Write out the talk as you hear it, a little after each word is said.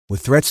With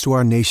threats to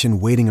our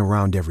nation waiting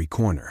around every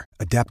corner,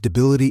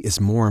 adaptability is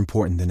more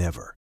important than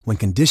ever. When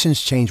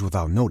conditions change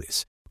without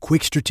notice,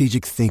 quick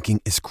strategic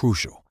thinking is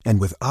crucial.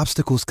 And with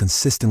obstacles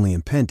consistently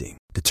impending,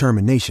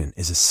 determination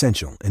is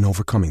essential in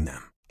overcoming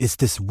them. It's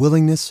this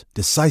willingness,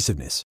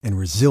 decisiveness, and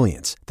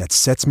resilience that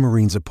sets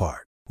Marines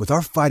apart. With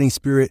our fighting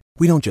spirit,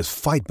 we don't just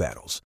fight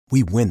battles,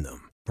 we win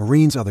them.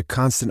 Marines are the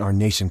constant our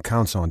nation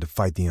counts on to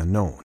fight the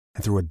unknown.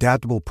 And through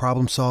adaptable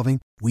problem solving,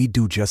 we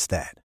do just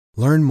that.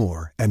 Learn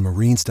more at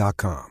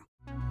marines.com.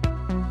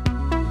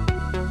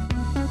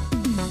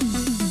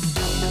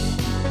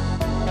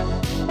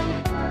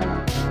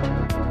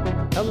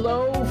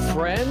 Hello,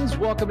 friends.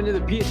 Welcome into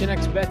the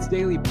PHNX Bets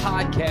Daily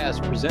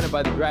Podcast presented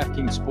by the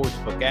DraftKings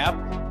Sportsbook app,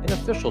 an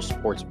official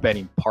sports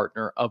betting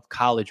partner of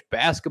college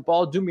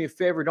basketball. Do me a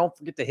favor. Don't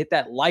forget to hit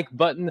that like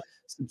button.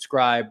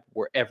 Subscribe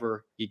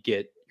wherever you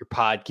get your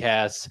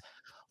podcasts.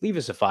 Leave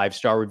us a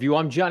 5-star review.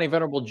 I'm Johnny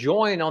Venerable,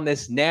 joined on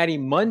this Natty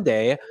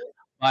Monday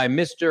by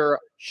Mr.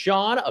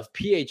 Sean of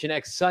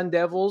PHNX Sun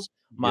Devils,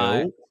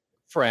 my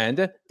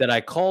friend that I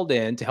called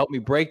in to help me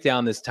break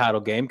down this title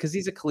game because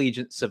he's a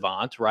collegiate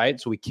savant, right?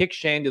 So we kicked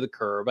Shane to the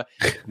curb.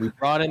 We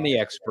brought in the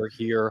expert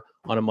here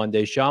on a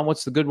Monday. Sean,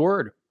 what's the good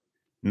word?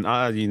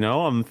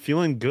 I'm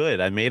feeling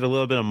good. I made a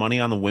little bit of money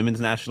on the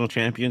women's national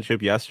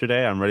championship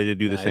yesterday. I'm ready to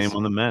do the same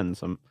on the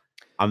men's.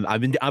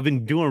 I've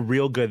been doing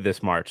real good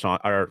this March,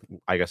 or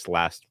I guess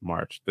last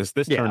March.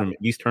 Tournament,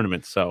 these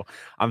tournaments. So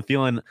I'm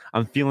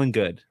feeling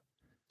good.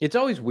 It's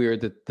always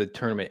weird that the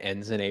tournament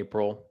ends in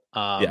April.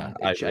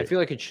 I feel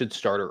like it should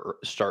start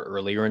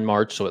earlier in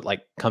March, so it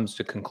like comes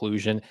to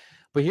conclusion.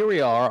 But here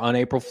we are on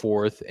April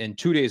 4th, and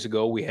 2 days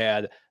ago we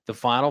had the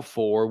Final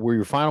Four. Were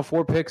your Final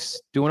Four picks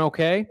doing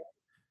okay?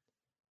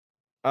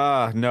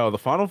 No, the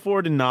Final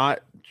Four did not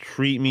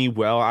treat me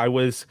well. I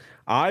was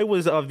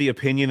of the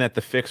opinion that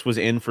the fix was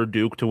in for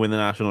Duke to win the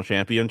national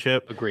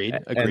championship. Agreed.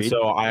 And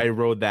so I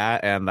rode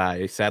that, and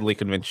I sadly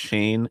convinced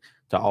Shane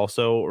to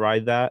also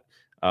ride that.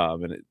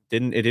 And it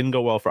didn't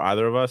go well for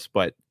either of us,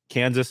 but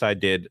Kansas I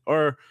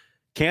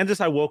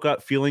woke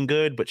up feeling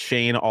good, but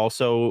Shane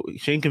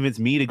convinced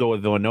me to go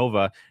with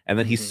Villanova, and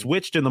then he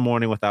switched in the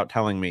morning without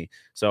telling me.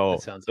 So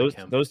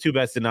those two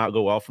bets did not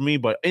go well for me,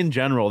 but in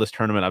general, this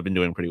tournament I've been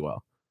doing pretty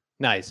well.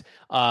 Nice.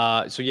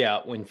 When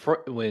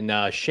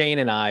Shane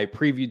and I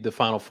previewed the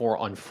Final Four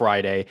on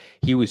Friday,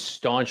 he was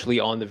staunchly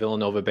on the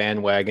Villanova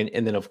bandwagon.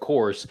 And then, of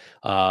course,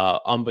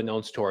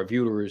 unbeknownst to our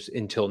viewers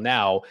until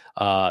now,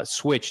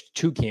 switched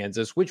to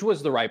Kansas, which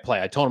was the right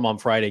play. I told him on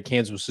Friday,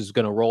 Kansas was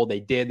going to roll. They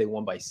did. They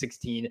won by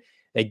 16.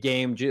 That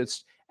game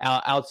just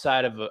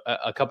outside of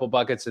a couple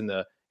buckets in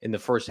the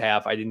first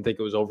half, I didn't think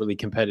it was overly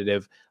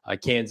competitive.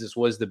 Kansas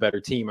was the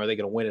better team. Are they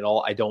going to win it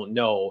all? I don't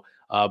know.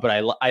 But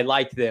I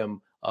liked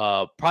them.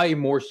 Probably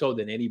more so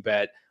than any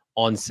bet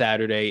on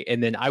Saturday.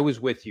 And then I was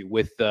with you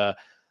with the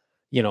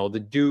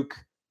Duke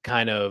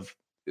kind of,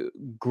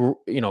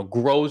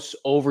 gross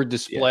over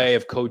display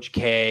of Coach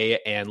K.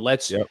 And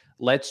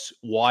let's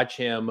watch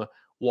him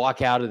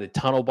walk out of the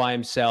tunnel by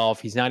himself.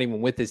 He's not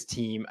even with his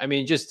team. I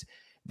mean, just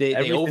they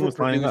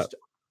overproduced.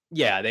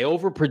 Yeah, they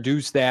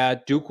overproduced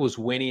that. Duke was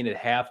winning at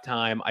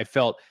halftime.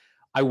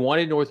 I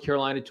wanted North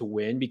Carolina to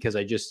win because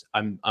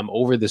I'm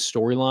over the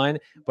storyline,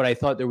 but I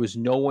thought there was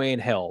no way in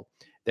hell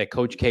that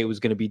Coach K was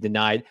going to be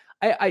denied.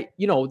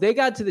 They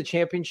got to the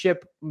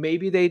championship.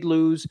 Maybe they'd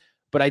lose,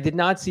 but I did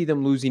not see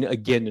them losing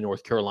again to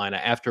North Carolina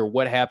after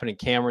what happened in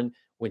Cameron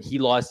when he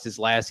lost his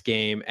last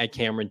game at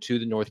Cameron to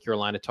the North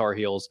Carolina Tar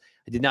Heels.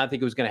 I did not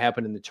think it was going to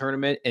happen in the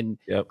tournament. And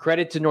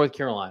credit to North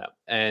Carolina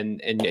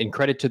and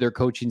credit to their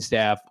coaching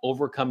staff,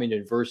 overcoming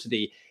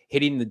adversity,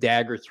 hitting the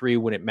dagger three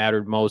when it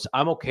mattered most.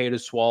 I'm okay to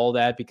swallow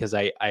that because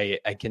I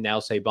can now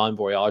say bon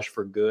voyage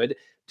for good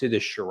to the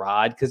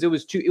charade because it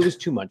was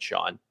too much,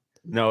 Sean.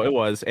 No, it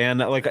was, and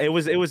it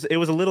was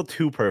a little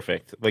too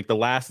perfect. Like the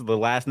last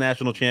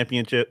national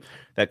championship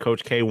that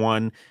Coach K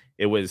won,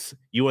 it was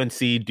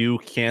UNC,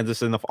 Duke,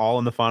 Kansas all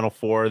in the Final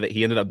Four. That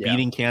he ended up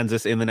beating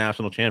Kansas in the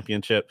national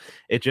championship.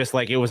 It just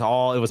it was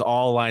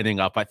all lining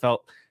up. I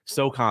felt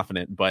so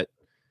confident, but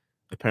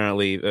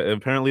apparently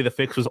the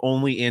fix was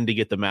only in to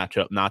get the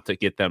matchup, not to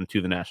get them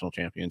to the national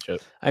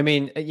championship. I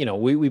mean,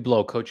 we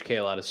blow Coach K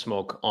a lot of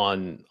smoke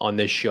on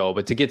this show,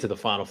 but to get to the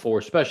Final Four,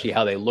 especially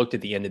how they looked at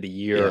the end of the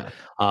year,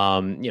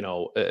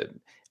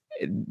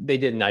 they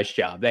did a nice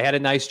job. They had a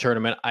nice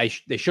tournament.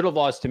 They should have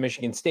lost to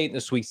Michigan State in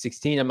the Sweet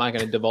 16. I'm not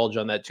going to divulge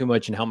on that too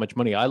much and how much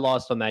money I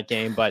lost on that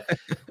game, but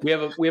we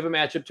have a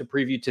matchup to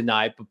preview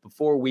tonight. But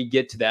before we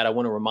get to that, I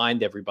want to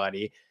remind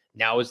everybody,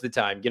 now is the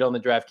time. Get on the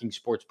DraftKings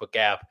Sportsbook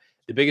app.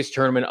 The biggest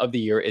tournament of the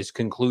year is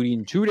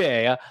concluding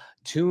today.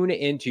 Tune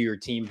into your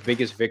team's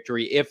biggest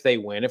victory if they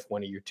win, if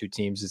one of your two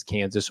teams is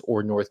Kansas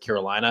or North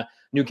Carolina.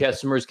 New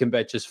customers can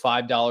bet just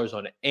 $5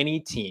 on any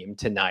team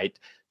tonight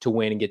to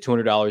win and get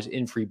 $200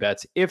 in free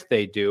bets if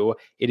they do.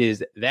 It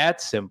is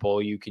that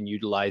simple. You can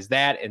utilize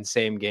that and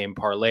same game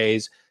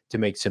parlays to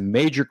make some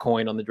major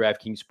coin on the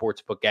DraftKings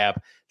Sportsbook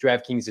app.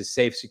 DraftKings is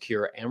safe,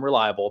 secure, and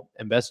reliable.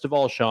 And best of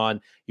all,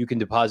 Sean, you can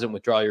deposit and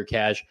withdraw your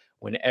cash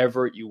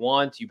whenever you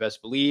want. You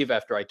best believe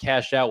after I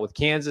cashed out with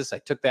Kansas, I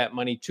took that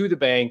money to the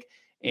bank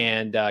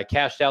and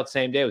cashed out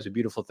same day. It was a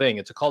beautiful thing.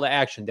 It's a call to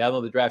action.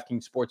 Download the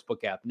DraftKings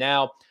Sportsbook app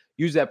now.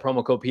 Use that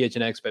promo code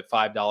PHNX, bet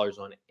 $5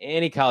 on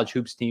any college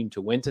hoops team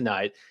to win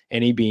tonight,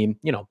 any being,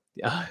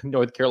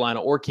 North Carolina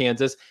or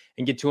Kansas,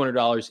 and get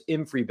 $200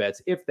 in free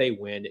bets. If they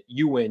win,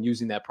 you win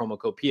using that promo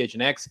code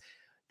PHNX.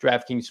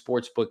 DraftKings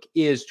Sportsbook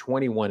is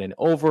 21 and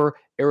over.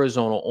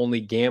 Arizona only.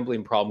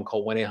 Gambling problem,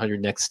 call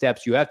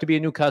 1-800-NEXT-STEPS. You have to be a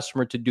new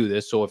customer to do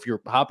this. So if you're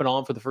hopping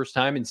on for the first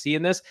time and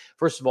seeing this,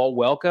 first of all,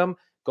 welcome.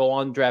 Go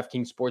on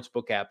DraftKings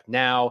Sportsbook app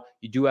now.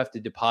 You do have to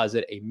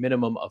deposit a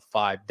minimum of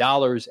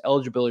 $5.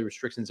 Eligibility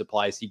restrictions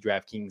apply. See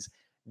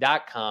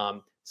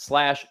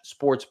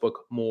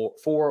DraftKings.com/sportsbook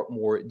for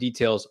more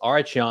details. All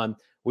right, Sean,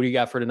 what do you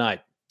got for tonight?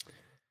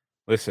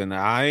 Listen,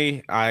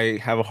 I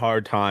have a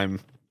hard time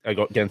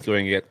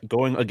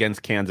going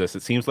against Kansas.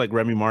 It seems like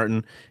Remy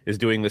Martin is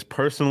doing this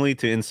personally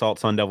to insult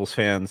Sun Devils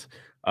fans.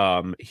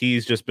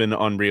 He's just been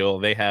unreal.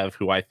 They have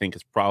who I think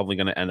is probably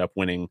going to end up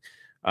winning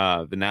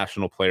the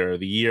National Player of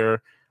the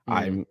Year.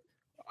 I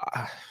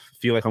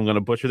feel like I'm going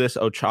to butcher this.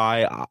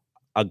 Ochai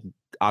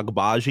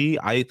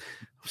Agbaji.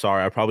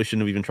 Sorry, I probably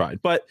shouldn't have even tried.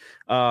 But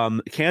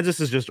Kansas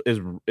is just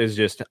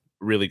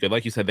really good.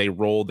 Like you said, they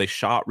rolled. They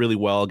shot really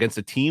well against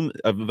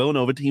a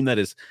Villanova team that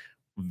is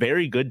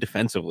very good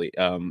defensively.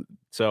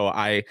 So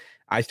I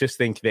just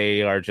think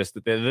they're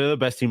the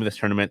best team in this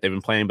tournament. They've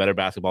been playing better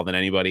basketball than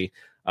anybody.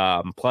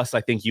 Plus,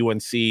 I think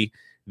UNC,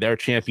 their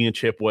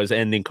championship was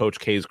ending Coach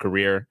K's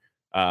career.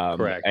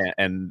 Correct.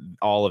 And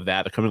all of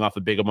that. They're coming off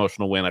a big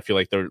emotional win. I feel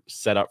like they're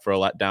set up for a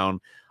letdown.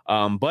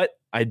 But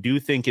I do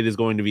think it is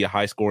going to be a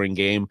high-scoring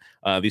game.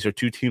 These are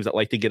two teams that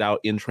like to get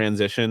out in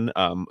transition,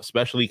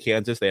 especially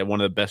Kansas. They have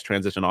one of the best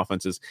transition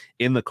offenses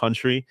in the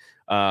country.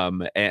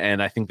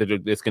 And I think that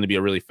it's going to be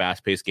a really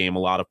fast-paced game, a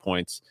lot of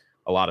points,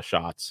 a lot of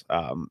shots.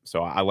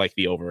 So I like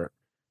the over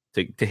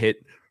to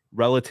hit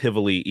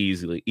relatively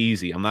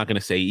easy. I'm not going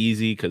to say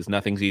easy because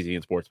nothing's easy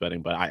in sports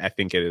betting, but I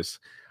think it is.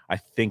 I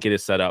think it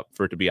is set up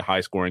for it to be a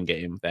high-scoring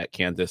game that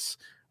Kansas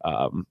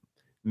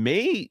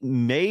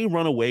may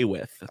run away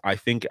with. I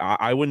think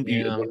I wouldn't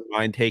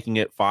mind taking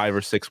it 5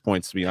 or 6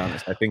 points, to be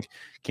honest. I think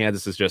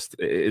Kansas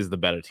is the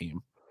better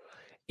team.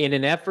 In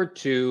an effort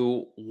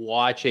to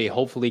watch a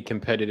hopefully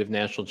competitive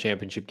national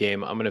championship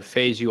game, I'm going to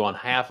phase you on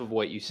half of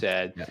what you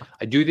said. Yeah.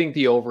 I do think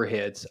the over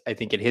hits. I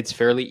think it hits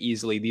fairly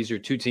easily. These are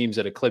two teams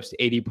that eclipsed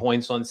 80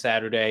 points on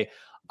Saturday.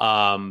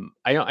 I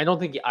don't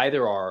think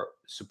either are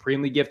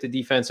supremely gifted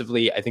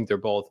defensively. I think they're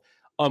both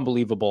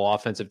unbelievable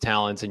offensive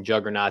talents and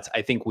juggernauts.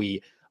 I think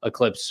we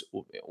eclipse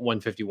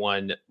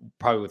 151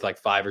 probably with like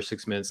 5 or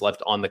 6 minutes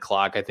left on the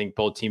clock. I think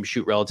both teams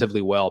shoot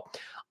relatively well.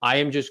 I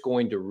am just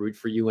going to root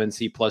for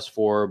UNC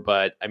 +4,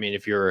 but I mean,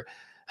 if you're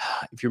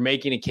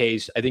making a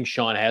case, I think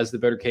Sean has the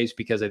better case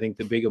because I think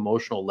the big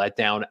emotional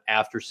letdown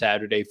after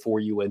Saturday for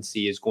UNC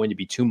is going to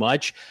be too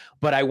much.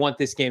 But I want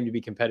this game to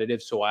be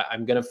competitive, so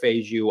I'm going to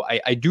phase you.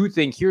 I do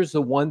think here's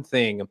the one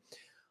thing.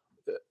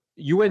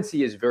 UNC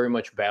is very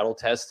much battle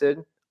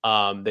tested.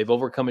 They've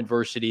overcome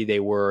adversity. They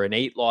were an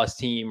 8-loss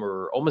team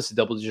or almost a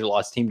double-digit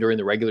loss team during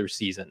the regular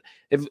season.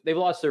 They've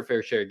lost their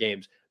fair share of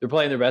games. They're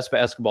playing their best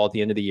basketball at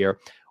the end of the year.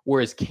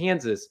 Whereas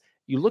Kansas,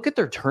 you look at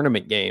their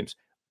tournament games.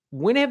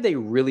 When have they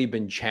really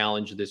been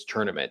challenged this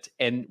tournament?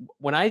 And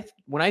when I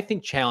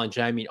think challenge,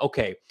 I mean,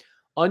 okay,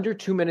 under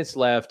 2 minutes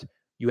left,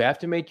 you have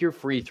to make your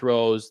free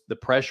throws. The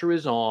pressure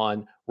is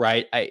on,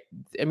 right? I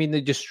mean,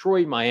 they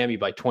destroyed Miami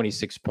by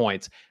 26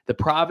 points. The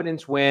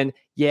Providence win,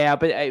 yeah,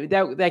 but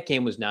that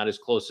game was not as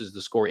close as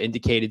the score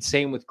indicated.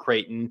 Same with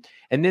Creighton.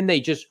 And then they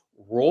just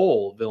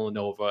roll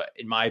Villanova,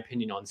 in my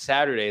opinion, on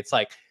Saturday. It's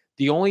like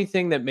the only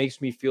thing that makes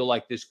me feel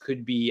like this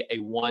could be a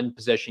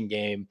one-possession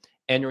game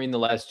entering the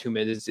last 2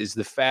 minutes is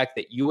the fact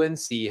that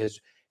UNC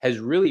has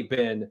really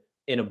been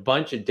in a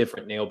bunch of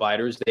different nail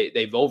biters.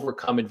 They've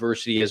overcome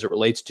adversity as it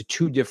relates to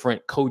two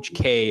different Coach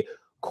K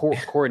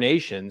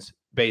coronations,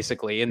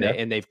 basically,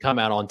 and they've come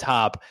out on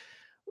top.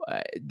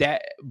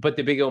 But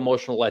the big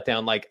emotional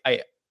letdown, like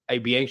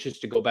I'd be anxious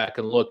to go back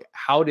and look,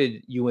 how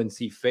did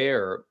UNC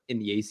fare in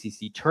the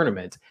ACC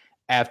tournament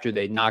after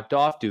they knocked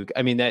off Duke?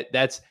 I mean,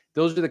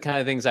 those are the kind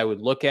of things I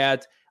would look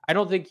at. I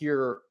don't think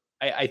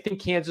I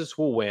think Kansas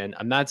will win.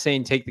 I'm not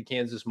saying take the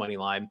Kansas money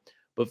line,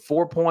 but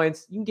 4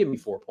 points, you can give me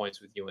 4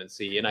 points with UNC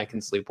and I can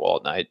sleep well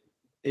at night.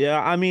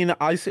 Yeah, I mean,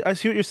 I see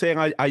what you're saying.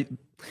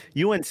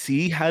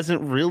 UNC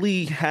hasn't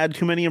really had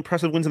too many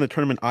impressive wins in the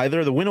tournament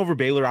either. The win over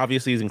Baylor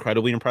obviously is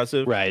incredibly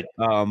impressive. Right.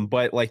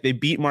 But like they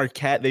beat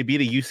Marquette, they beat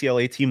a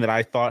UCLA team that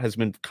I thought has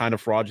been kind of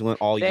fraudulent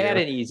all year. They had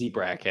an easy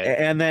bracket.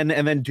 And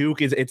then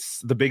Duke it's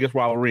the biggest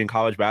rivalry in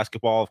college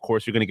basketball. Of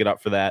course, you're going to get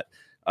up for that.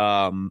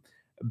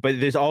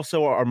 But there's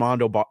also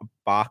Armando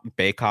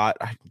Bacot.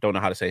 I don't know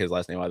how to say his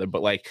last name either,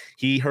 but like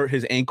he hurt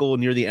his ankle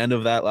near the end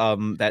of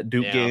that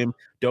Duke game.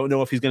 Don't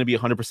know if he's going to be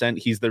 100%.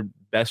 He's their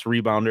best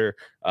rebounder.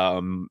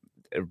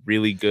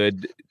 Really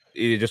good,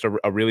 just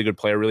a really good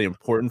player, really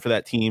important for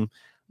that team.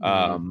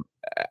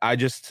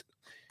 Kansas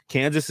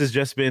has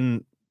just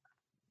been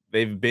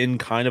they've been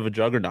kind of a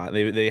juggernaut.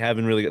 They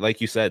haven't really,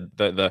 like you said,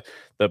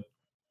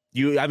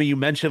 you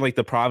mentioned like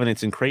the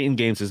Providence and Creighton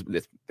games is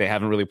they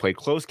haven't really played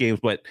close games,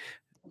 but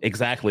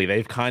exactly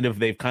they've kind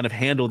of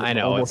handled. I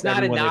know it's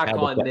not a knock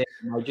on them.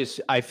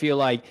 I feel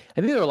like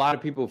I think there are a lot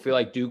of people who feel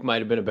like Duke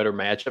might have been a better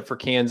matchup for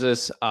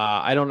Kansas.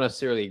 I don't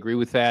necessarily agree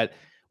with that.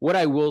 What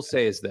I will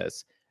say is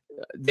this: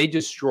 they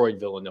destroyed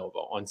Villanova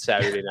on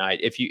Saturday night.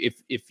 If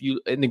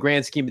you in the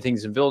grand scheme of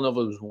things, and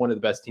Villanova was one of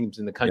the best teams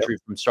in the country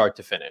from start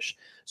to finish.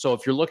 So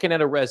if you're looking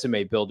at a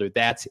resume builder,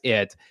 that's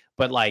it.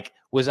 But like,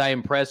 was I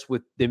impressed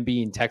with them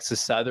being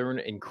Texas Southern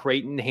and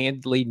Creighton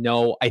handily?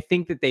 No, I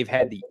think that they've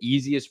had the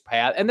easiest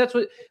path, and that's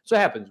what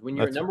happens when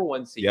you're a number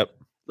one seed.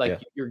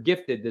 You're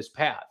gifted this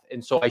path,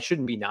 and so I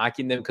shouldn't be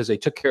knocking them because they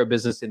took care of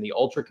business in the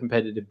ultra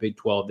competitive Big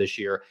 12 this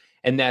year,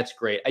 and that's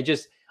great.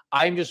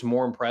 I'm just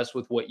more impressed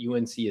with what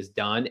UNC has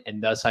done,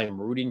 and thus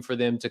I'm rooting for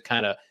them to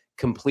kind of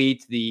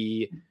complete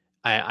the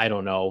end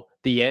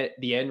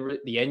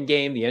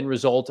game, the end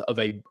result of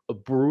a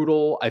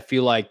brutal, I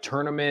feel like,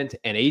 tournament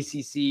and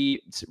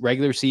ACC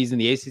regular season.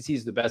 The ACC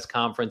is the best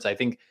conference. I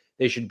think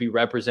they should be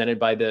represented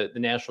by the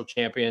national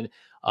champion.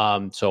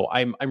 So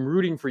I'm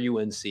rooting for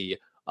UNC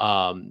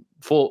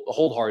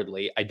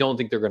wholeheartedly. I don't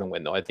think they're going to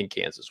win though. I think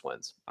Kansas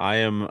wins. I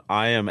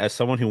am as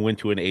someone who went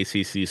to an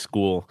ACC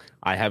school,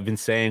 I have been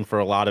saying for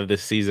a lot of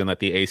this season that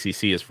the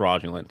ACC is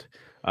fraudulent.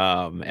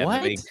 And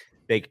what?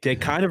 They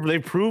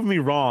proved me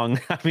wrong.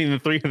 I mean,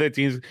 two of the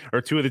teams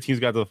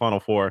got to the Final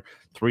Four,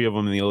 3 of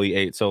them in the Elite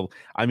 8. So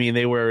I mean,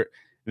 they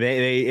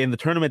in the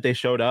tournament they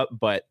showed up,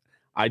 but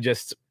I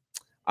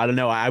don't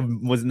know. I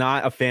was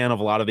not a fan of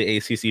a lot of the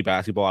ACC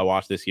basketball I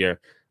watched this year.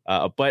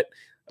 But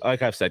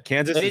like I've said,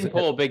 Kansas didn't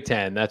pull a Big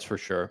Ten, that's for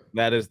sure.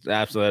 That is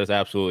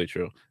absolutely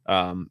true.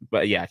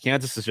 But yeah,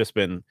 Kansas has just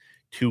been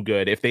too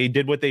good. If they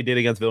did what they did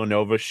against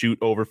Villanova, shoot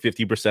over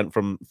 50%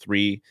 from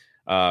 3,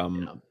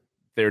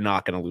 they're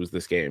not going to lose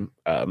this game.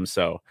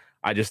 So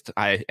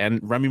and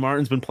Remy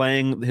Martin's been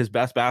playing his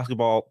best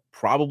basketball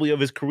probably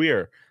of his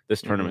career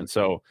this tournament.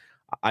 So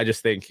I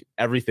just think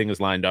everything is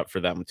lined up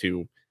for them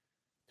to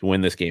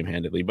win this game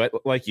handedly. But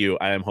like you,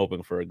 I am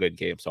hoping for a good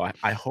game. So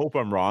I hope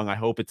I'm wrong. I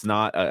hope it's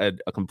not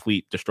a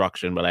complete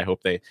destruction, but I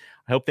hope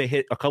they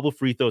hit a couple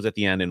free throws at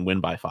the end and win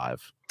by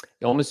 5.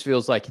 It almost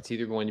feels like it's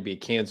either going to be a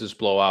Kansas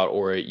blowout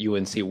or a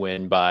UNC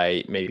win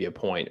by maybe a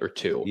point or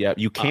 2. Yeah,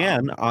 you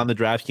can on the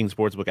DraftKings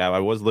Sportsbook app. I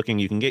was looking,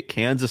 you can get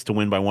Kansas to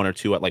win by 1 or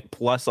 2 at like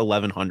plus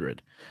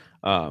 1,100.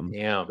 So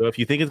if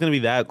you think it's going to be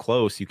that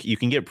close, you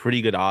can get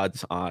pretty good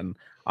odds on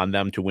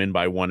them to win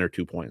by 1 or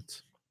 2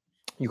 points.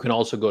 You can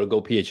also go to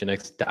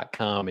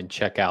gophnx.com and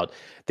check out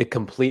the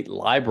complete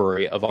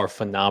library of our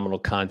phenomenal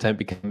content.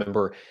 Become a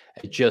member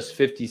at just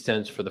 50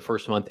 cents for the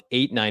first month,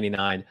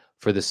 $8.99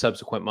 for the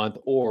subsequent month,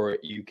 or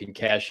you can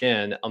cash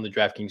in on the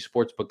DraftKings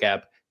Sportsbook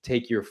app,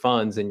 take your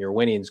funds and your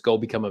winnings, go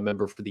become a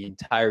member for the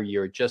entire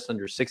year at just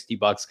under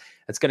 $60.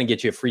 That's going to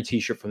get you a free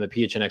t-shirt from the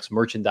PHNX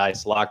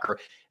merchandise locker.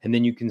 And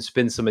then you can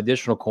spend some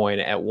additional coin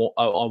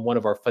on one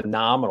of our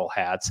phenomenal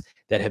hats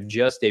that have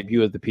just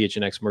debuted at the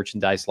PHNX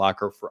merchandise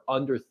locker for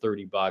under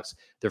 $30.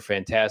 They're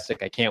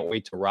fantastic. I can't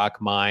wait to rock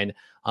mine.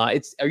 Are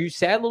you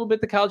sad a little bit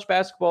that college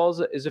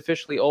basketball is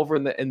officially over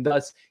and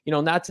thus,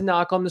 not to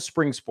knock on the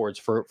spring sports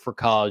for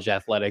college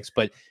athletics,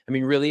 but I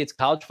mean, really it's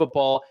college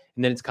football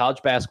and then it's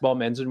college basketball,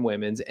 men's and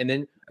women's. And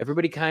then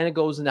everybody kind of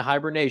goes into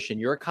hibernation.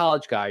 You're a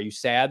college guy. Are you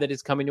sad that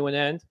it's coming to an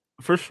end?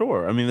 For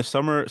sure. I mean, the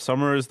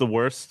summer is the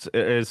worst.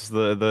 Is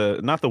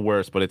the not the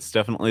worst, but it's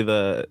definitely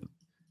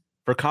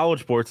for college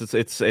sports.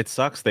 It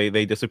sucks.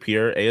 They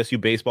disappear. ASU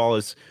baseball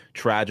is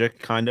tragic,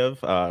 kind of.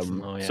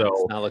 So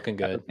it's not looking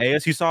good.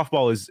 ASU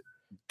softball is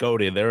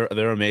goated.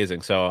 They're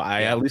amazing. So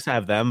I at least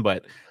have them,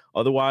 but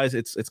otherwise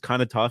it's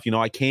kind of tough.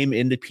 I came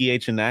into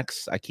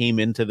PHNX. I came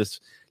into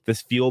this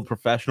field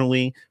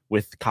professionally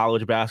with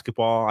college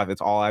basketball.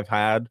 It's all I've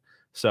had.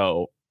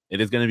 So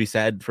it is going to be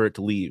sad for it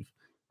to leave.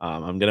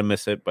 I'm going to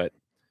miss it, but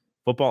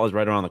football is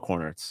right around the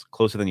corner. It's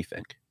closer than you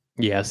think.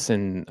 Yes,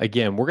 and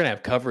again, we're going to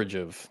have coverage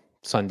of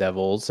Sun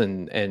Devils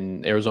and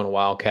Arizona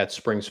Wildcats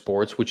spring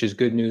sports, which is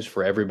good news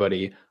for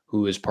everybody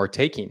who is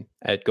partaking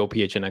at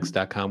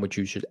gophnx.com, which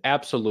you should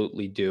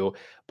absolutely do.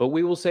 But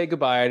we will say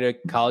goodbye to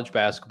college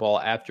basketball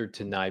after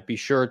tonight. Be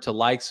sure to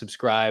like,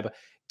 subscribe,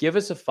 give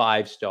us a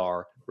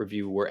 5-star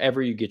review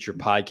wherever you get your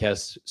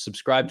podcasts.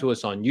 Subscribe to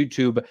us on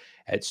YouTube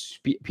at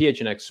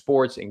PHNX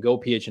Sports and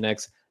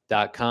gophnx.com.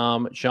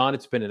 Sean,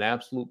 it's been an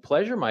absolute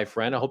pleasure, my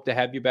friend. I hope to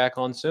have you back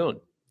on soon.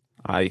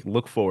 I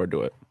look forward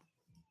to it.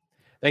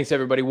 Thanks,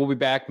 everybody. We'll be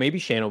back. Maybe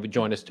Shane will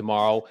join us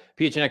tomorrow.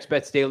 PHNX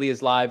Bets Daily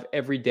is live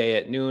every day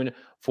at noon.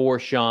 For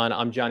Sean,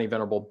 I'm Johnny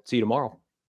Venerable. See you tomorrow.